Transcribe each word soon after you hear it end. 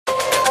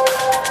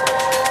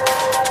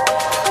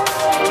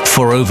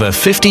For over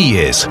 50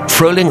 years,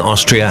 Fröling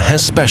Austria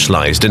has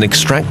specialized in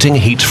extracting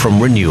heat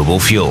from renewable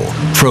fuel.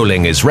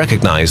 Fröling is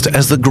recognized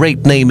as the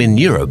great name in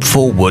Europe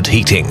for wood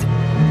heating.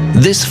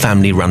 This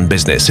family-run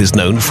business is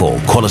known for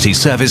quality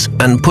service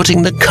and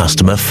putting the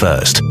customer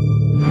first.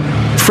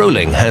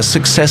 Fröling has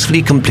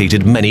successfully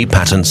completed many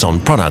patents on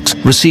products,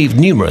 received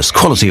numerous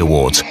quality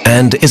awards,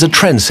 and is a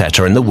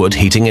trendsetter in the wood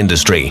heating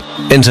industry.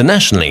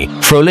 Internationally,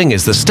 Fröling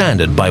is the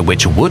standard by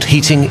which wood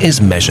heating is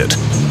measured.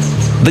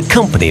 The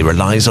company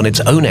relies on its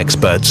own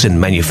experts in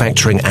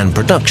manufacturing and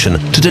production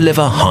to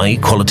deliver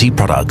high-quality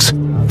products.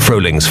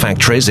 Fröling's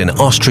factories in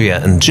Austria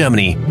and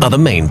Germany are the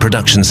main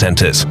production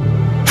centers.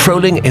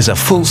 Fröling is a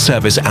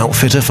full-service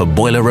outfitter for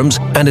boiler rooms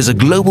and is a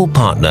global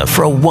partner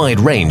for a wide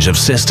range of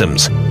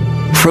systems.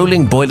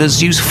 Fröling boilers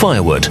use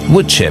firewood,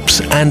 wood chips,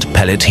 and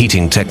pellet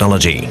heating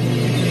technology.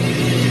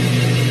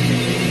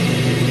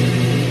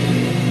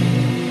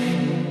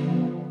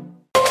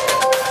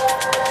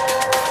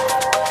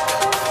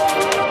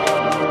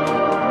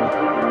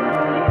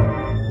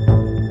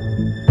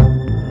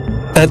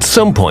 At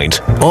some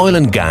point, oil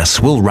and gas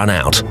will run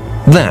out.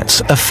 That's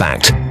a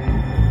fact.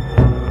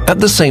 At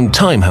the same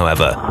time,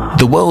 however,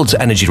 the world's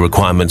energy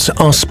requirements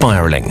are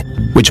spiraling,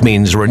 which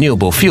means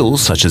renewable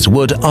fuels such as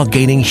wood are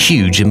gaining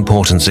huge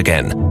importance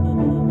again.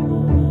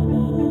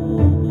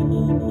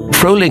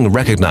 Fröling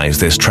recognized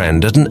this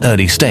trend at an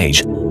early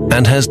stage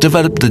and has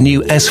developed the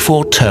new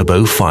S4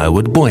 Turbo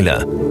firewood boiler.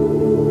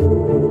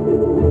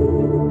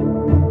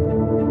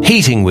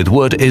 Heating with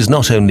wood is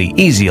not only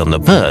easy on the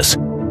purse,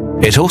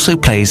 it also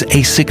plays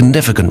a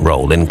significant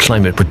role in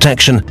climate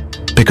protection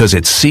because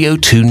it's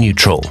CO2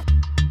 neutral.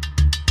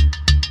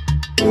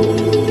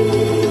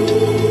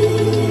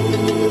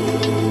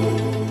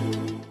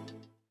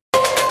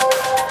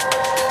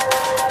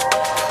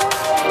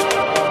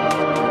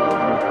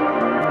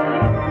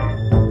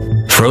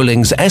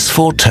 Fröling's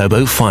S4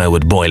 Turbo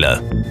firewood boiler,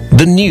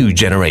 the new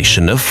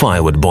generation of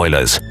firewood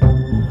boilers.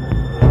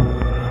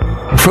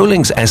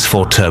 Fröling's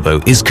S4 Turbo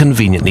is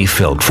conveniently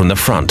filled from the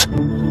front.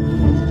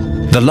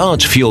 The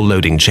large fuel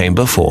loading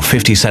chamber for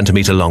 50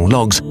 centimeter long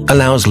logs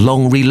allows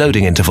long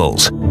reloading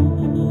intervals.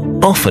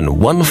 Often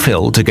one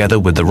fill together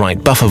with the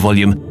right buffer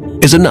volume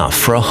is enough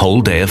for a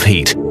whole day of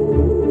heat.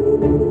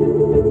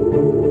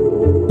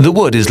 The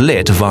wood is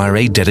lit via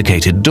a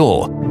dedicated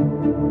door.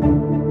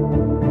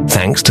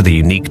 Thanks to the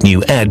unique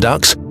new air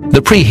ducts,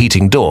 the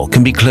preheating door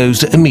can be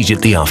closed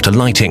immediately after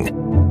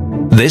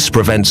lighting. This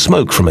prevents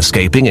smoke from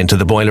escaping into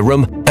the boiler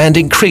room and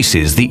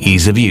increases the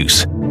ease of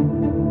use.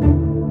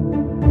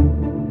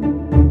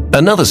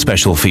 Another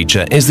special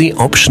feature is the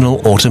optional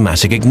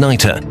automatic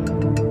igniter.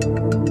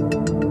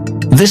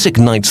 This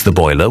ignites the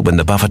boiler when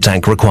the buffer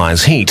tank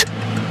requires heat,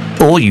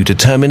 or you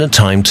determine a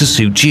time to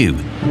suit you,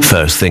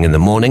 first thing in the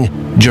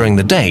morning, during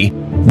the day,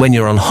 when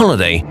you're on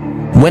holiday,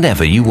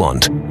 whenever you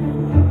want.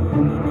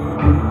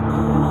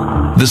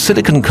 The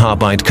silicon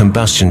carbide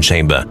combustion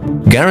chamber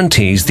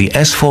guarantees the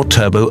S4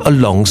 Turbo a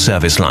long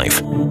service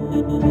life.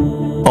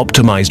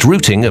 Optimized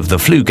routing of the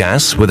flue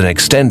gas with an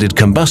extended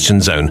combustion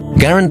zone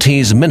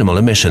guarantees minimal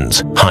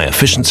emissions, high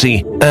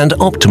efficiency, and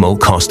optimal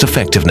cost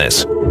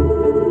effectiveness.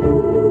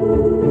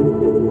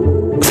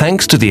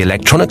 Thanks to the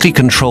electronically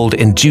controlled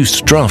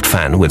induced draft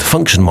fan with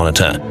function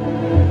monitor,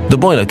 the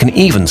boiler can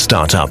even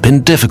start up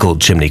in difficult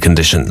chimney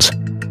conditions.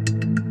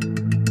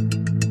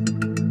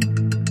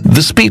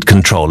 The speed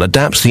control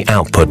adapts the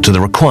output to the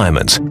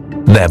requirements,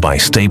 thereby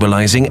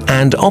stabilizing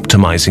and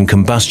optimizing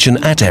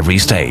combustion at every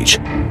stage.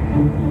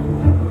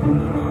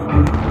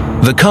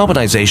 The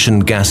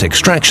carbonization gas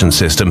extraction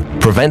system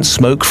prevents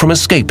smoke from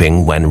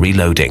escaping when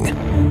reloading.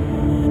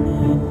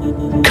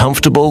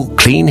 Comfortable,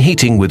 clean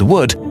heating with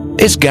wood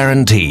is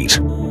guaranteed.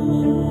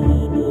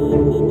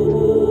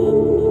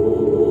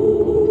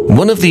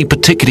 One of the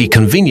particularly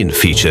convenient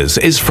features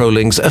is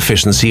Fröling's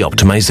efficiency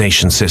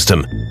optimization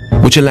system,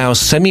 which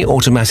allows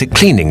semi-automatic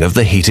cleaning of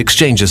the heat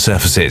exchanger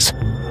surfaces.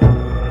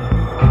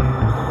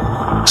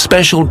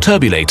 Special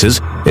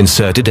turbulators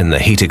inserted in the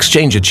heat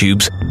exchanger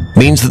tubes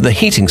means that the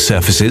heating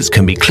surfaces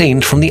can be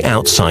cleaned from the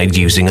outside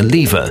using a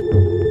lever.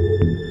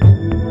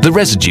 The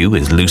residue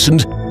is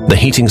loosened, the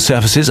heating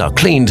surfaces are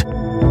cleaned,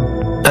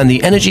 and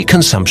the energy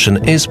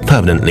consumption is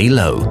permanently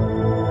low.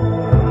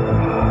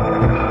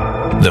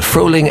 The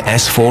Fröling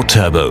S4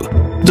 Turbo,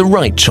 the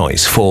right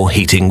choice for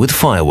heating with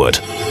firewood.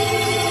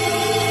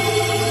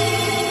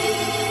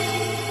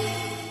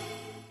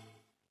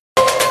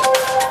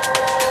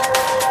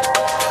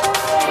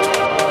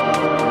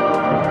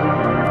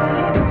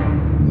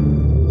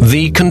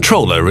 The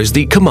controller is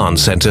the command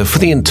center for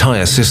the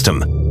entire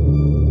system.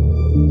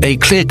 A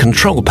clear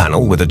control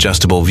panel with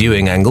adjustable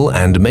viewing angle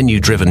and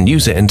menu-driven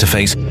user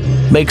interface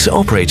makes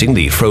operating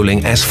the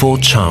Fröling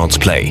S4 child's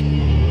play.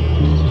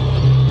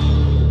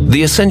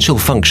 The essential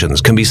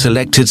functions can be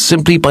selected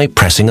simply by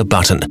pressing a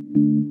button.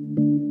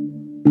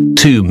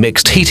 Two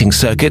mixed heating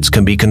circuits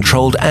can be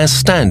controlled as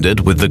standard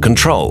with the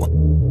control.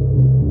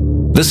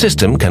 The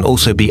system can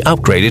also be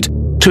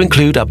upgraded to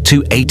include up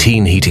to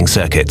 18 heating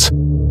circuits.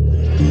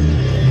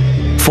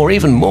 For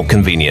even more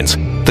convenience,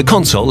 The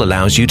console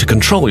allows you to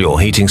control your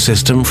heating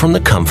system from the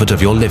comfort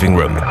of your living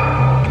room.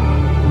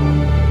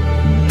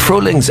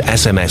 Fröling's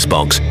SMS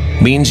box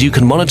means you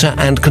can monitor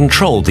and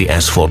control the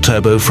S4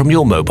 Turbo from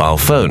your mobile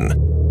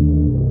phone.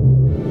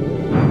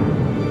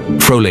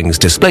 Fröling's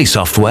display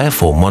software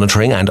for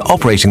monitoring and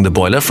operating the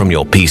boiler from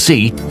your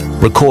PC,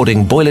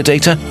 recording boiler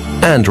data,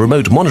 and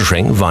remote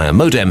monitoring via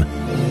modem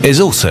is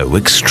also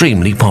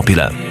extremely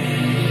popular.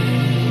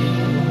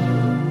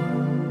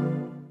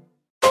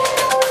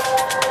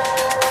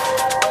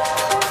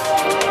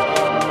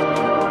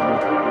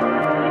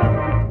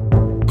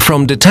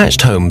 From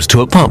detached homes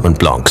to apartment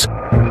blocks,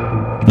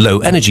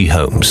 low-energy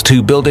homes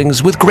to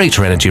buildings with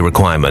greater energy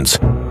requirements,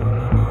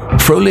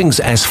 Fröling's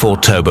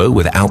S4 Turbo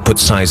with output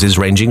sizes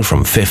ranging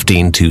from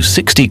 15 to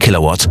 60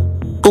 kilowatts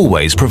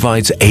always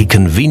provides a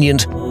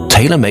convenient,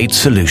 tailor-made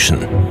solution.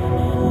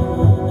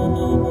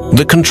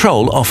 The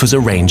control offers a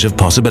range of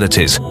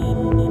possibilities.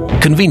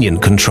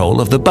 Convenient control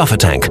of the buffer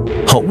tank,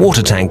 hot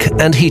water tank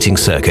and heating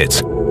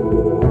circuits.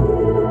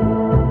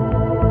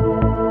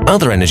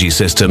 Other energy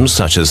systems,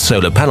 such as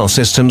solar panel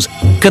systems,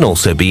 can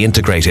also be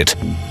integrated.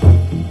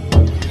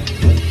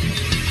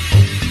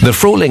 The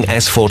Fröling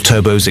S4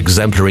 Turbo's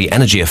exemplary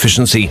energy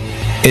efficiency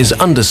is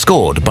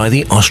underscored by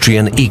the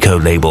Austrian Eco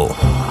label.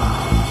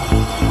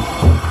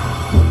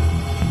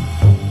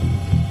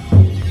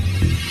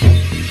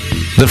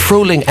 The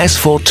Fröling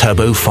S4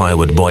 Turbo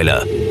firewood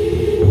boiler.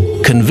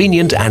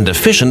 Convenient and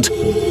efficient,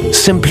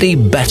 simply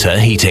better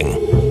heating.